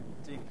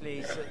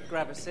Please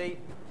grab a seat.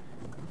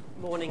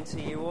 Morning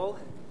to you all.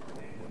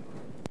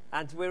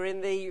 And we're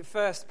in the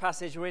first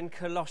passage. We're in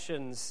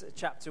Colossians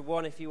chapter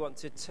 1. If you want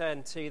to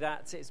turn to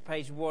that, it's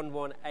page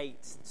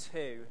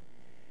 1182.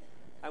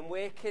 And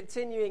we're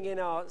continuing in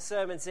our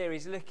sermon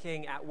series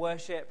looking at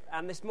worship.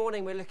 And this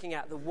morning we're looking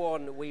at the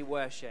one we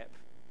worship.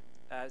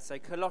 So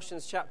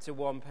Colossians chapter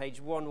 1, page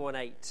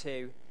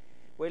 1182.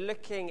 We're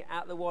looking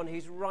at the one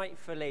who's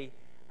rightfully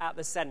at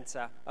the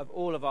centre of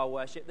all of our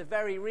worship, the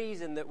very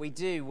reason that we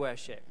do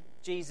worship,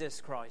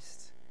 Jesus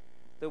Christ,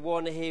 the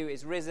one who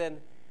is risen,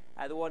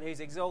 the one who's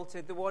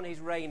exalted, the one who's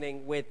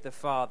reigning with the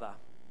Father.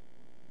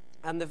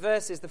 And the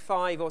verses, the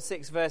 5 or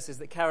 6 verses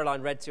that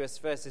Caroline read to us,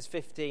 verses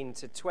 15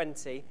 to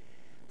 20,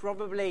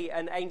 probably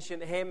an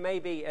ancient hymn,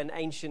 maybe an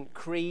ancient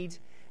creed,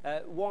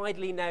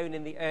 widely known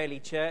in the early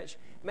church.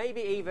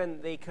 Maybe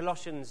even the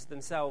Colossians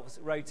themselves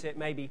wrote it,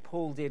 maybe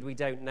Paul did, we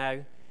don't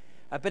know.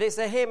 But it's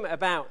a hymn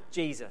about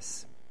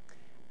Jesus.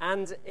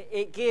 And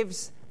it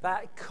gives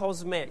that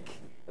cosmic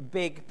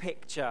big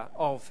picture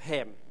of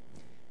him,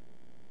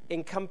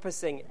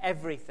 encompassing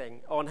everything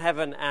on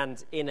heaven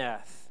and in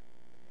earth.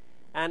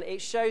 And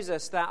it shows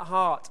us that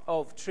heart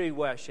of true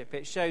worship.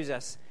 It shows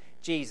us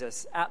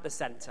Jesus at the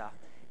centre.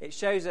 It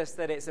shows us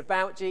that it's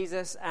about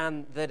Jesus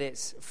and that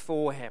it's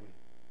for him.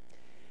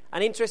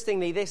 And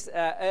interestingly, this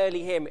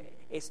early hymn,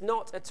 it's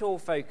not at all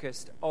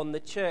focused on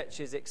the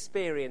church's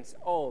experience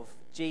of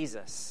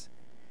Jesus.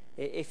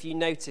 If you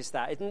notice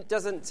that, it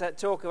doesn't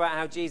talk about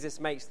how Jesus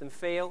makes them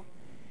feel.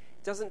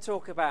 It doesn't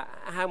talk about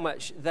how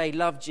much they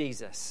love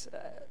Jesus,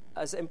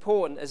 as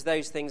important as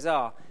those things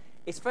are.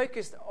 It's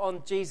focused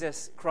on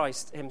Jesus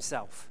Christ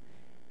himself.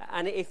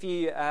 And if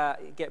you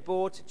get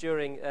bored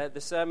during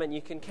the sermon,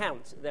 you can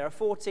count. There are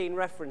 14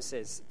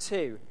 references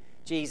to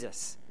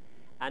Jesus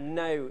and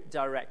no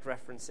direct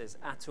references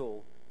at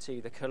all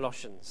to the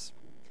Colossians.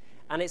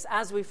 And it's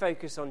as we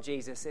focus on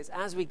Jesus, it's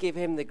as we give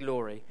him the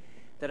glory,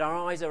 that our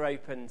eyes are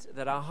opened,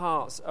 that our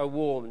hearts are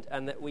warmed,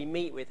 and that we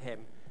meet with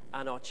him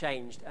and are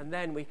changed. And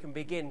then we can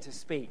begin to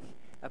speak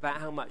about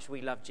how much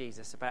we love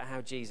Jesus, about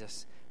how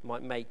Jesus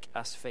might make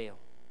us feel.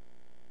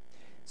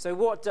 So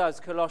what does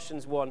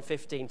Colossians 1,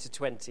 15 to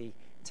 20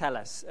 tell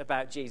us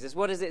about Jesus?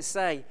 What does it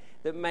say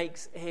that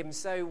makes him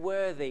so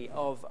worthy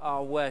of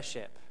our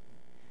worship?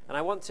 And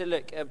I want to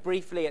look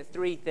briefly at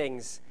 3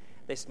 things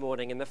this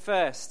morning. And the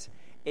first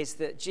is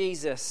that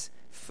Jesus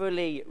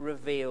fully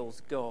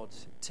reveals God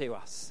to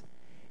us.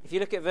 If you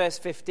look at verse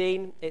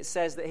 15, it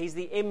says that he's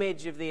the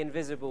image of the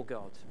invisible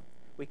God.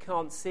 We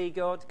can't see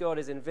God. God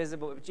is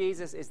invisible.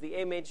 Jesus is the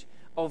image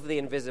of the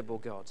invisible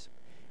God.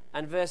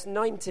 And verse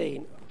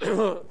 19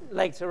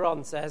 later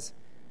on says,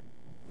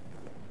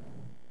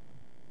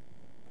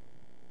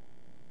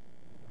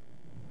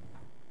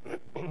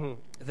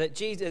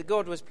 that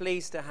God was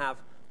pleased to have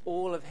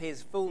all of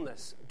his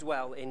fullness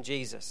dwell in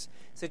Jesus.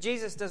 So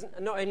Jesus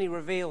not only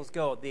reveals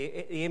God,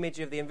 the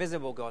image of the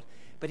invisible God,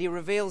 but he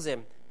reveals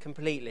him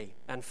completely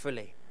and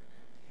fully.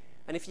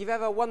 And if you've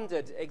ever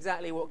wondered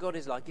exactly what God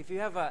is like, if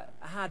you ever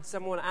had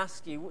someone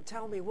ask you,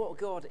 tell me what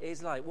God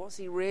is like, what's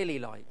he really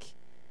like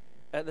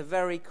at the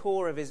very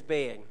core of his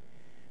being,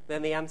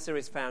 then the answer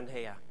is found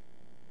here.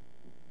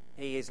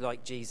 He is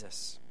like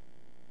Jesus.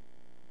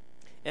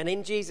 And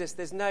in Jesus,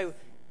 there's no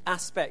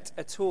aspect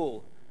at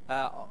all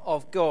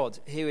of God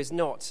who's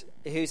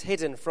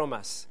hidden from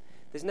us.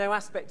 There's no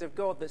aspect of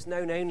God that's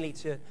known only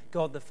to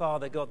God the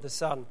Father, God the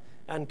Son,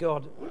 and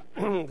God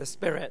the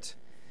Spirit.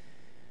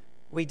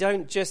 We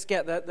don't just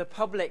get the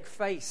public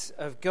face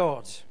of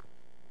God,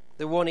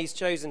 the one he's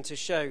chosen to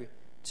show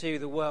to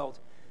the world.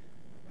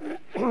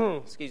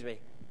 Excuse me.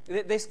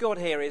 This God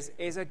here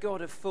is a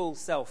God of full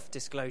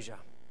self-disclosure.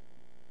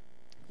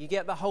 You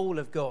get the whole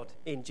of God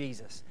in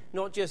Jesus,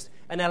 not just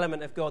an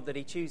element of God that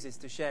he chooses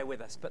to share with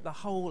us, but the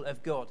whole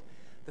of God.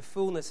 The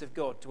fullness of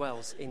God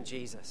dwells in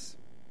Jesus.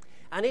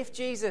 And if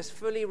Jesus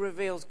fully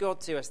reveals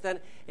God to us, then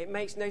it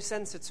makes no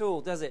sense at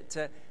all, does it,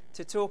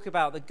 to talk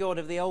about the God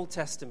of the Old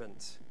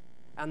Testament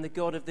and the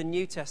God of the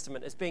New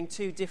Testament as being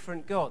 2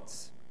 different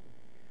gods.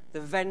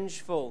 The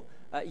vengeful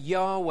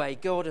Yahweh,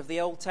 God of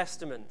the Old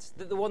Testament,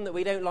 the one that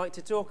we don't like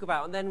to talk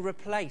about, and then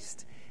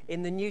replaced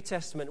in the New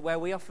Testament, where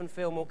we often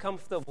feel more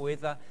comfortable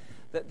with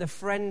the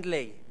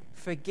friendly,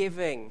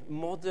 forgiving,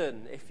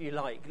 modern, if you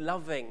like,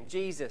 loving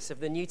Jesus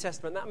of the New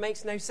Testament. That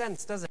makes no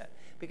sense, does it?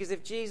 Because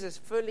if Jesus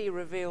fully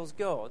reveals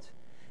God,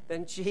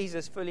 then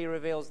Jesus fully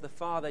reveals the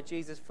Father.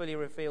 Jesus fully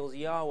reveals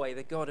Yahweh,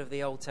 the God of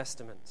the Old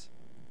Testament.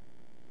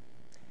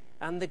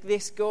 And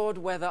this God,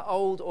 whether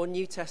Old or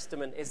New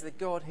Testament, is the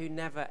God who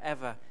never,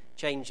 ever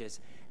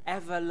changes.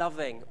 Ever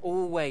loving,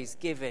 always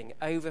giving,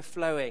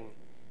 overflowing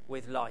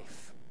with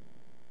life.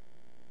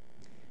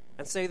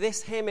 And so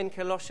this hymn in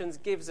Colossians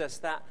gives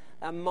us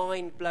a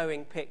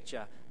mind-blowing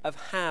picture of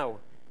how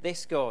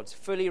this God,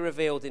 fully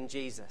revealed in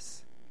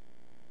Jesus,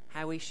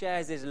 how he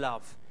shares his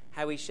love,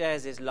 how he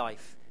shares his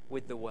life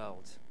with the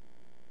world.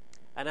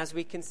 And as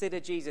we consider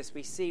Jesus,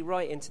 we see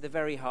right into the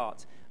very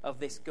heart of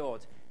this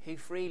God who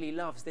freely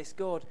loves, this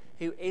God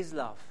who is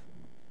love.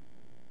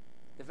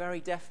 The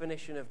very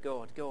definition of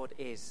God, God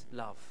is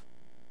love.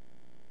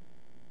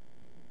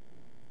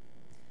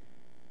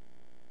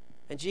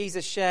 And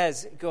Jesus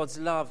shares God's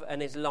love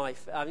and his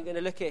life. I'm going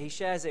to look at, he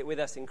shares it with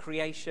us in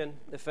creation,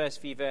 the first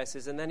few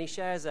verses, and then he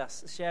shares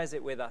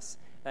it with us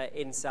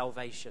in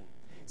salvation.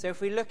 So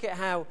if we look at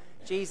how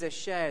Jesus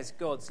shares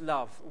God's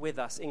love with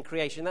us in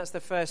creation, that's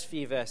the first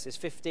few verses,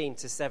 15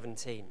 to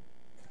 17.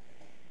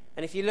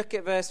 And if you look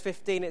at verse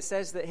 15, it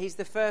says that he's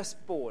the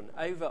firstborn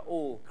over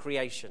all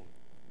creation.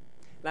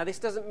 Now, this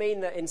doesn't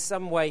mean that in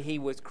some way he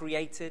was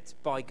created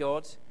by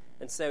God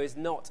and so is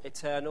not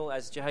eternal,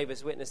 as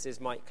Jehovah's Witnesses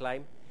might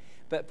claim.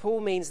 But Paul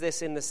means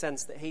this in the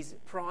sense that he's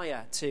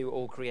prior to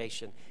all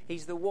creation.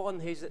 He's the one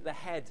who's at the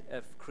head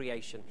of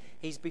creation.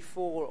 He's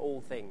before all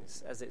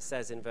things, as it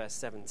says in verse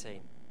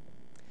 17.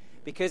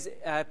 Because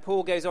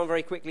Paul goes on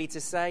very quickly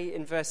to say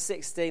in verse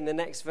 16, the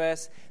next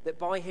verse, that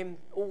by him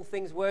all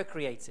things were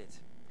created.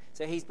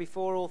 So he's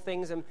before all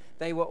things, and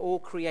they were all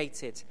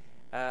created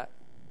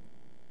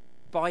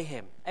by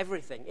him.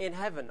 Everything in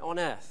heaven, on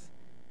earth.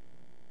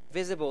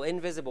 Visible,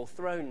 invisible,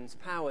 thrones,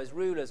 powers,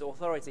 rulers,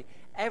 authority.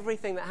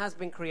 Everything that has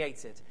been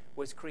created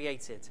was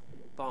created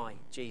by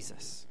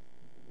Jesus.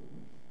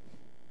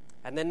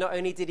 And then not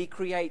only did he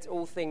create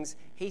all things,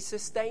 he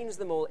sustains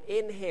them all.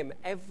 In him,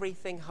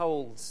 everything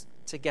holds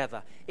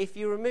together. If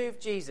you remove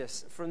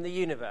Jesus from the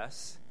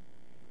universe,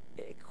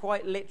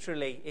 quite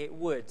literally it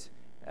would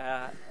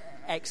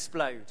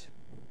explode.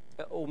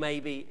 Or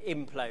maybe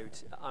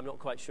implode. I'm not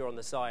quite sure on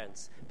the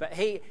science. But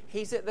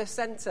he's at the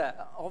center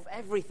of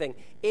everything.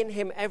 In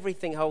him,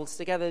 everything holds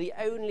together. The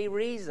only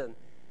reason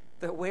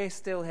that we're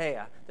still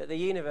here, that the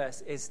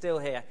universe is still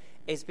here,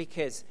 is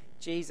because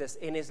Jesus,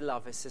 in his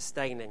love, is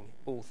sustaining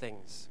all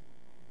things.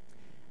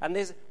 And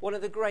there's one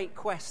of the great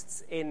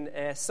quests in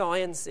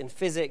science, in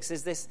physics,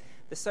 is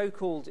the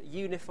so-called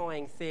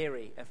unifying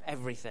theory of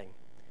everything.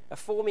 A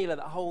formula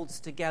that holds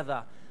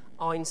together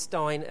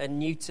Einstein and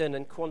Newton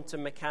and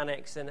quantum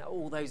mechanics and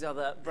all those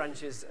other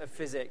branches of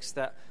physics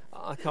that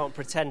I can't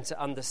pretend to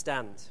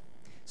understand.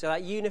 So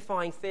that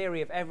unifying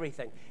theory of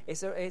everything,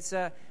 it's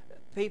a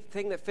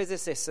thing that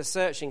physicists are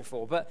searching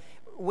for. But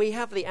we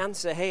have the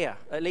answer here,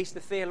 at least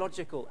the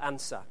theological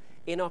answer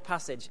in our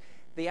passage.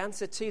 The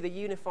answer to the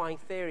unifying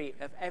theory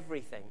of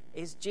everything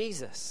is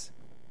Jesus,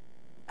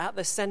 at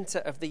the center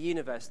of the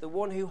universe, the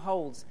one who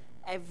holds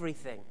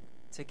everything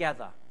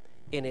together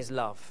in his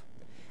love.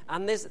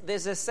 And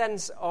there's a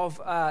sense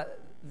of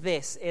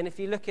this, and if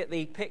you look at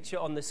the picture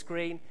on the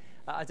screen,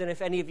 I don't know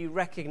if any of you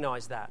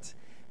recognize that,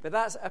 but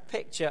that's a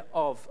picture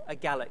of a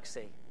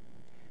galaxy.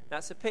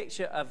 That's a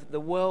picture of the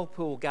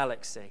Whirlpool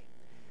Galaxy.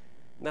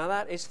 Now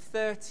that is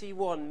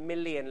 31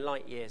 million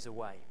light years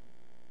away.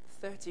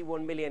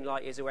 31 million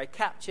light years away,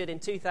 captured in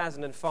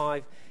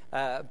 2005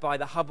 by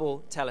the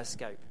Hubble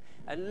telescope.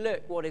 And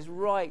look what is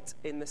right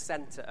in the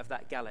center of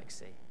that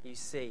galaxy. You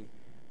see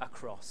a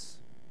cross.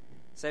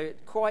 So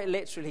quite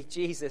literally,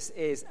 Jesus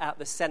is at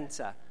the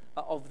center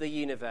of the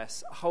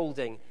universe,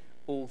 holding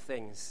all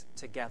things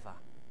together.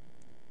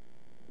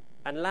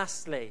 And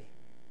lastly,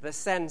 the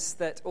sense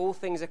that all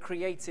things are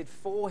created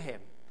for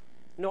him,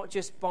 not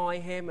just by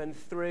him and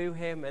through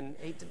him, and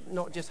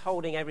not just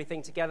holding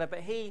everything together,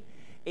 but he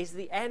is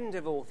the end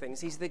of all things.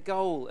 He's the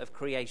goal of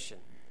creation.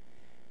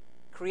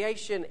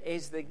 Creation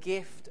is the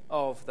gift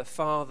of the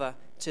Father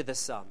to the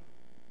Son.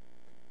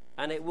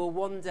 And it will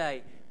one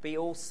day be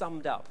all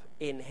summed up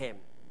in him.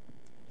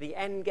 The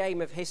end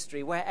game of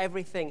history, where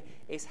everything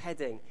is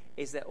heading,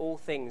 is that all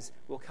things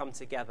will come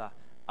together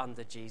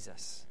under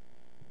Jesus.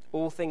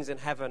 All things in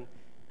heaven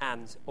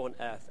and on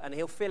earth. And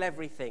he'll fill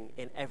everything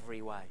in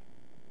every way.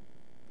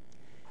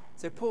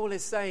 So Paul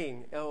is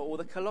saying, or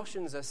the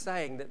Colossians are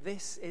saying, that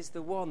this is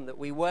the one that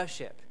we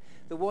worship.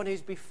 The one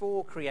who's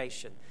before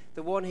creation.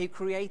 The one who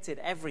created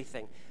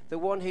everything. The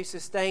one who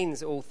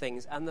sustains all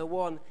things. And the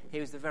one who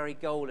is the very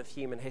goal of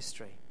human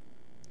history.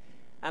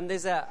 And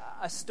there's a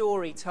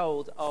story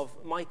told of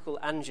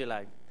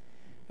Michelangelo,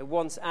 who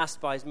once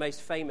asked by his most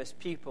famous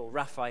pupil,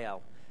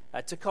 Raphael,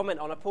 to comment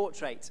on a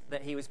portrait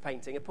that he was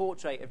painting, a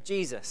portrait of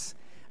Jesus.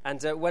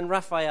 And when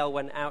Raphael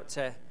went out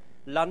to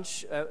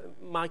lunch,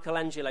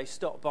 Michelangelo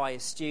stopped by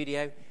his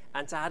studio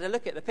and had a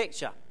look at the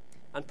picture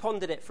and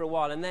pondered it for a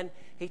while. And then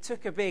he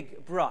took a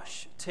big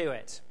brush to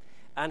it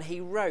and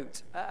he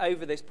wrote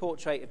over this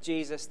portrait of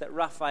Jesus that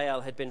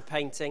Raphael had been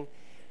painting,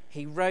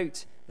 he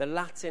wrote the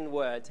Latin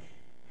word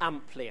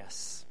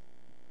amplius.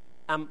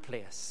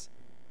 Amplius.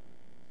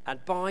 And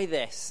by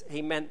this,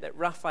 he meant that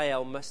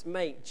Raphael must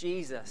make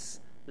Jesus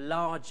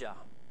larger,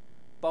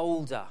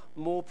 bolder,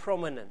 more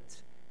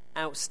prominent,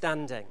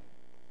 outstanding.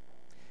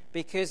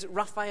 Because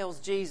Raphael's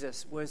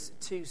Jesus was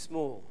too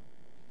small.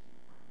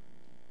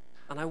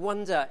 And I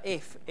wonder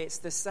if it's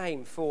the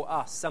same for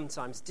us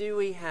sometimes. Do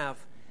we have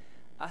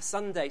a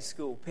Sunday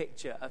school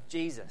picture of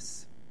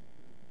Jesus?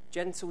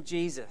 Gentle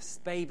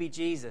Jesus, baby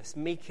Jesus,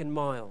 meek and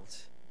mild.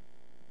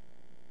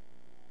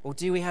 Or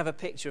do we have a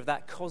picture of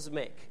that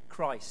cosmic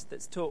Christ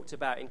that's talked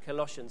about in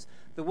Colossians,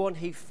 the one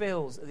who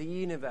fills the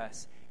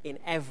universe in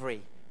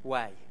every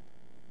way?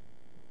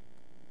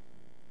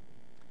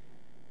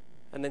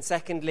 And then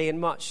secondly, and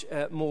much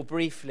more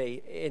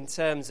briefly, in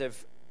terms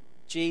of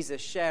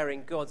Jesus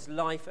sharing God's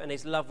life and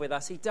his love with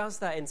us. He does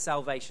that in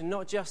salvation,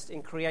 not just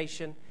in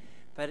creation,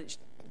 but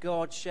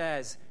God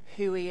shares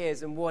who he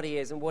is and what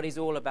he's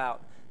all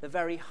about, the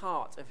very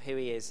heart of who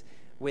he is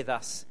with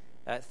us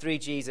through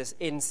Jesus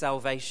in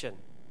salvation.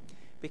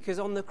 Because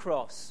on the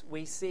cross,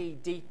 we see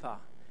deeper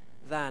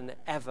than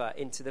ever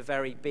into the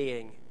very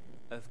being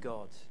of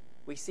God.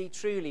 We see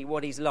truly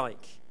what he's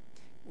like.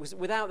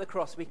 Without the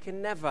cross, we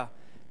can never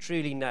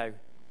truly know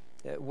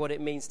what it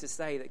means to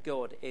say that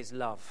God is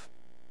love.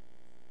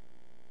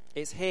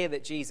 It's here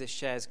that Jesus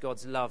shares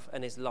God's love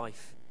and his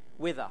life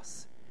with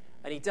us.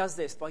 And he does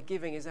this by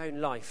giving his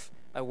own life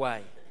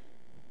away.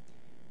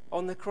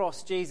 On the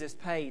cross, Jesus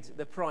paid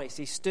the price.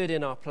 He stood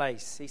in our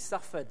place. He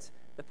suffered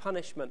the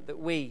punishment that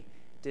we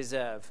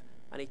deserve,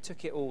 and he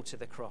took it all to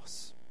the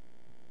cross.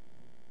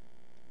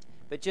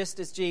 But just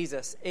as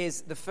Jesus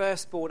is the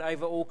firstborn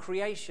over all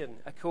creation,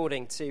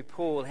 according to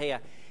Paul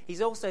here,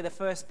 he's also the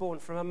firstborn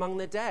from among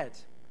the dead.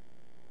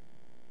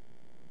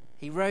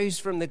 He rose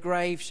from the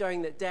grave,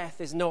 showing that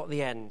death is not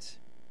the end,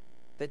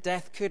 that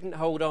death couldn't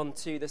hold on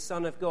to the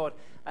Son of God,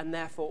 and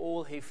therefore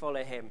all who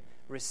follow him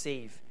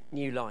receive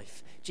new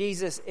life.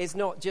 Jesus is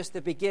not just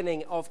the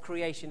beginning of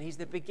creation, he's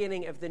the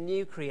beginning of the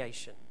new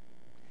creation.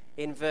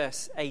 In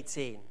verse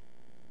 18,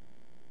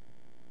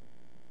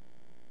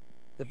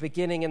 the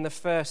beginning and the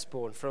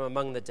firstborn from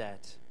among the dead.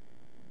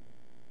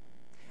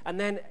 And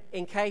then,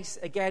 in case,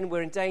 again,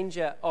 we're in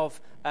danger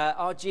of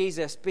our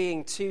Jesus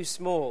being too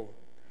small,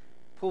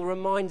 Paul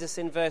reminds us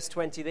in verse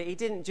 20 that he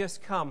didn't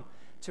just come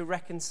to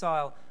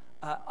reconcile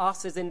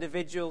us as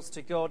individuals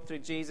to God through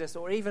Jesus,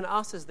 or even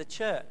us as the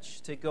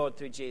church to God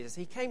through Jesus.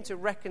 He came to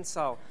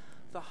reconcile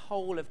the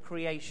whole of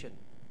creation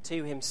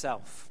to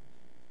himself,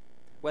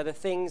 whether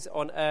things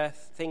on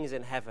earth, things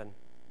in heaven,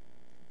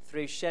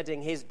 through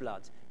shedding his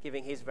blood,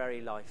 giving his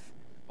very life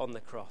on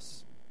the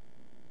cross.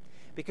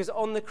 Because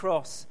on the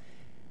cross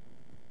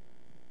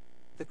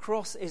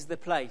is the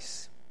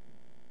place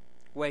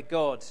where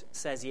God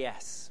says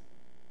yes.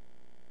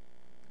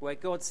 Where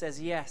God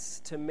says yes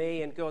to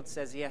me and God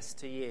says yes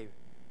to you.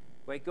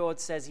 Where God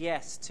says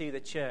yes to the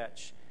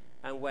church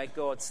and where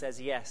God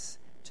says yes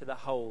to the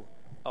whole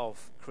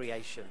of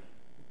creation.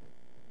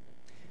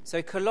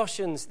 So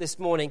Colossians this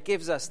morning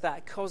gives us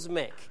that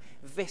cosmic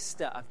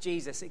vista of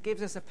Jesus. It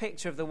gives us a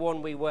picture of the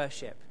one we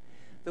worship,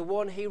 the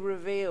one who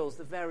reveals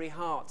the very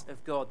heart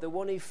of God, the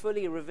one who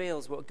fully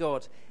reveals what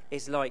God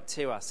is like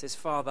to us, his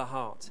Father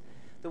heart,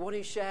 the one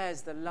who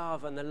shares the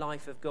love and the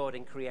life of God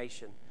in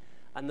creation,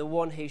 and the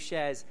one who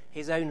shares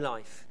his own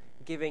life,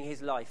 giving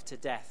his life to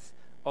death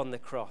on the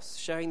cross,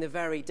 showing the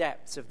very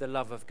depths of the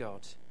love of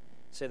God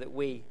so that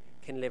we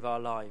can live our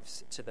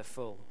lives to the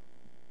full.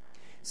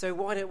 So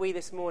why don't we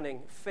this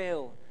morning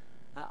fill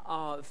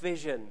our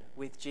vision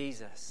with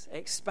Jesus,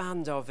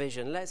 expand our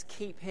vision. Let's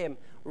keep him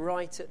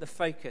right at the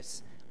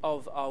focus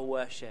of our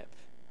worship.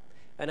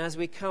 And as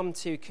we come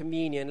to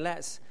communion,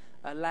 let's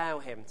allow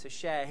him to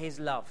share his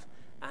love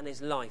and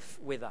his life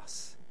with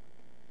us.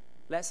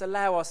 Let's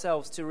allow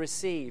ourselves to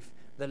receive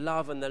the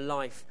love and the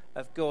life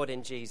of God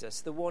in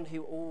Jesus, the one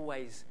who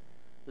always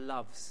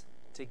loves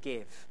to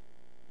give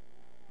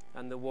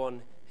and the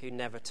one who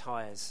never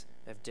tires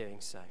of doing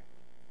so.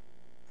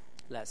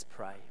 Let's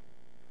pray.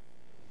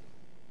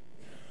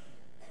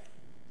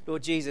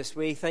 Lord Jesus,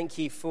 we thank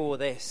you for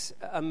this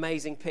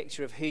amazing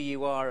picture of who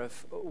you are,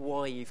 of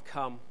why you've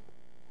come.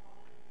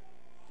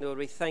 Lord,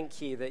 we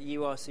thank you that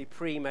you are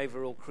supreme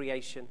over all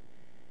creation.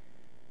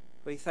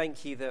 We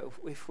thank you that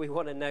if we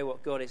want to know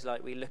what God is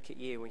like, we look at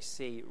you and we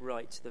see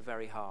right to the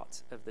very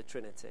heart of the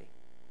Trinity.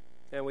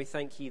 And we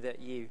thank you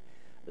that you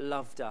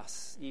loved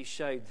us. You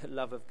showed the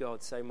love of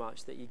God so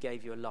much that you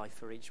gave your life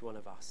for each one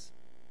of us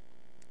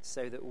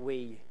so that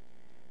we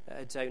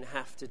don't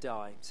have to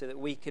die, so that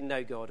we can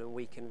know God and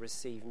we can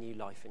receive new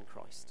life in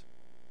Christ.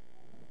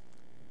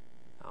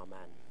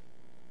 Amen.